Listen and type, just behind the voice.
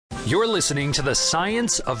You're listening to The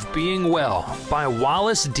Science of Being Well by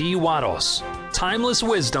Wallace D. Wattles. Timeless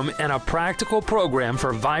wisdom and a practical program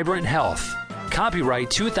for vibrant health.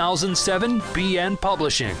 Copyright 2007 BN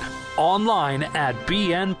Publishing. Online at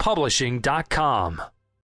bnpublishing.com.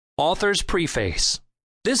 Author's Preface.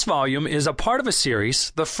 This volume is a part of a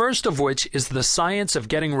series, the first of which is The Science of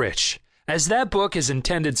Getting Rich. As that book is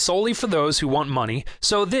intended solely for those who want money,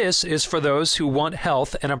 so this is for those who want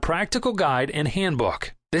health and a practical guide and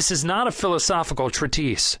handbook. This is not a philosophical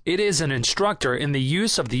treatise. It is an instructor in the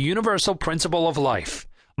use of the universal principle of life.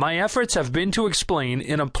 My efforts have been to explain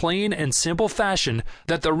in a plain and simple fashion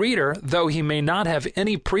that the reader, though he may not have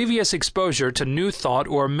any previous exposure to new thought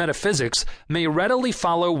or metaphysics, may readily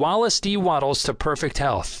follow Wallace D. Wattles to perfect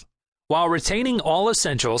health. While retaining all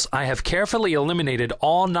essentials, I have carefully eliminated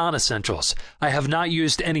all non-essentials. I have not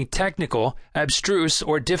used any technical, abstruse,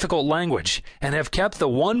 or difficult language, and have kept the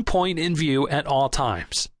one point in view at all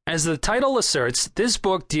times. As the title asserts, this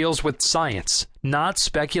book deals with science, not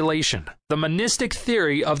speculation. The monistic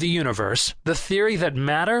theory of the universe, the theory that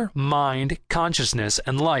matter, mind, consciousness,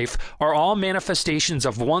 and life are all manifestations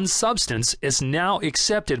of one substance, is now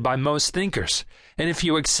accepted by most thinkers. And if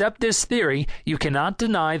you accept this theory, you cannot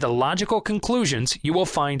deny the logical conclusions you will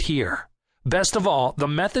find here. Best of all, the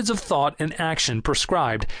methods of thought and action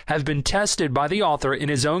prescribed have been tested by the author in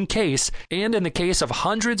his own case and in the case of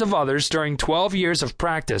hundreds of others during 12 years of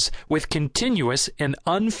practice with continuous and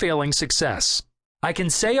unfailing success. I can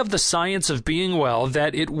say of the science of being well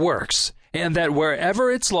that it works, and that wherever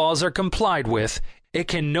its laws are complied with, it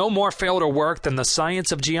can no more fail to work than the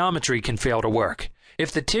science of geometry can fail to work.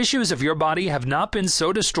 If the tissues of your body have not been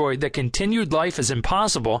so destroyed that continued life is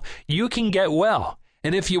impossible, you can get well.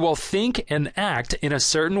 And if you will think and act in a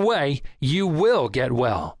certain way, you will get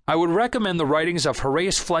well. I would recommend the writings of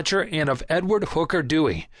Horace Fletcher and of Edward Hooker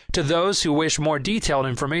Dewey to those who wish more detailed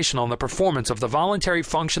information on the performance of the voluntary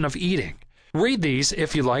function of eating. Read these,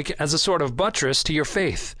 if you like, as a sort of buttress to your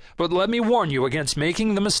faith. But let me warn you against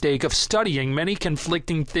making the mistake of studying many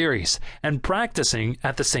conflicting theories and practicing,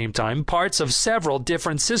 at the same time, parts of several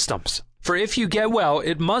different systems. For if you get well,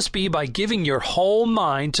 it must be by giving your whole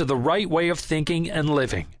mind to the right way of thinking and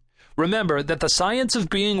living. Remember that the science of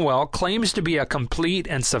being well claims to be a complete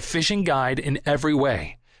and sufficient guide in every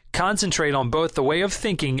way. Concentrate on both the way of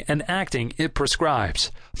thinking and acting it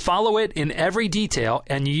prescribes. Follow it in every detail,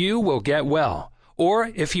 and you will get well.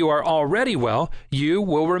 Or, if you are already well, you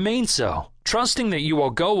will remain so. Trusting that you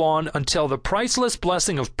will go on until the priceless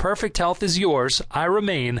blessing of perfect health is yours, I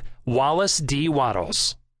remain, Wallace D.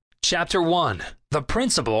 Wattles. Chapter 1. The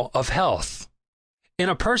Principle of Health. In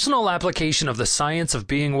a personal application of the science of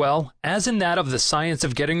being well, as in that of the science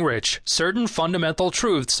of getting rich, certain fundamental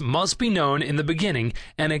truths must be known in the beginning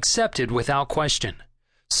and accepted without question.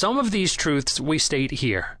 Some of these truths we state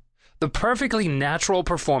here. The perfectly natural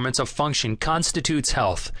performance of function constitutes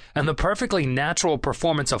health, and the perfectly natural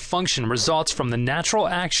performance of function results from the natural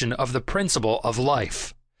action of the principle of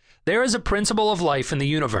life. There is a principle of life in the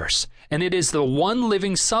universe, and it is the one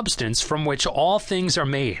living substance from which all things are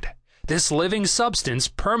made. This living substance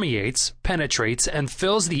permeates, penetrates, and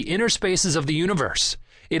fills the inner spaces of the universe.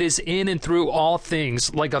 It is in and through all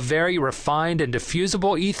things like a very refined and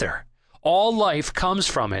diffusible ether. All life comes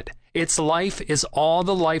from it. Its life is all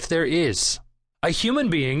the life there is. A human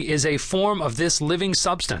being is a form of this living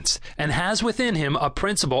substance and has within him a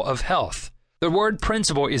principle of health. The word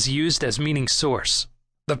principle is used as meaning source.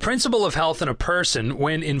 The principle of health in a person,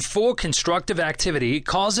 when in full constructive activity,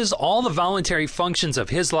 causes all the voluntary functions of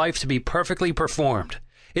his life to be perfectly performed.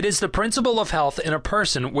 It is the principle of health in a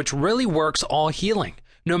person which really works all healing,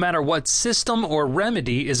 no matter what system or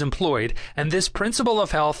remedy is employed, and this principle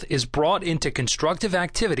of health is brought into constructive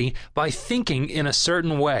activity by thinking in a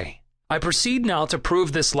certain way. I proceed now to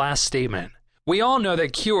prove this last statement. We all know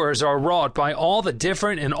that cures are wrought by all the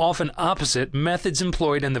different and often opposite methods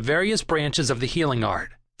employed in the various branches of the healing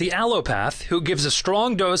art. The allopath, who gives a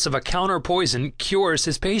strong dose of a counter poison, cures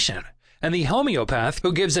his patient, and the homeopath,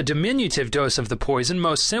 who gives a diminutive dose of the poison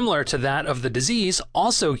most similar to that of the disease,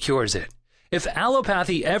 also cures it. If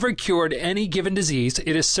allopathy ever cured any given disease,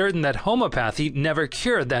 it is certain that homeopathy never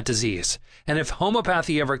cured that disease. And if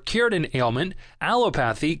homeopathy ever cured an ailment,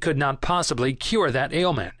 allopathy could not possibly cure that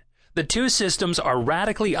ailment. The two systems are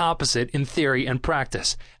radically opposite in theory and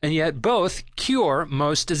practice, and yet both cure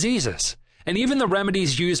most diseases. And even the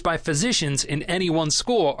remedies used by physicians in any one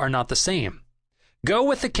school are not the same. Go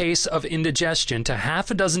with the case of indigestion to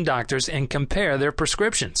half a dozen doctors and compare their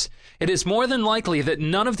prescriptions. It is more than likely that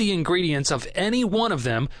none of the ingredients of any one of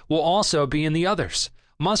them will also be in the others.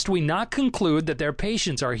 Must we not conclude that their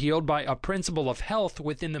patients are healed by a principle of health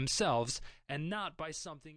within themselves and not by something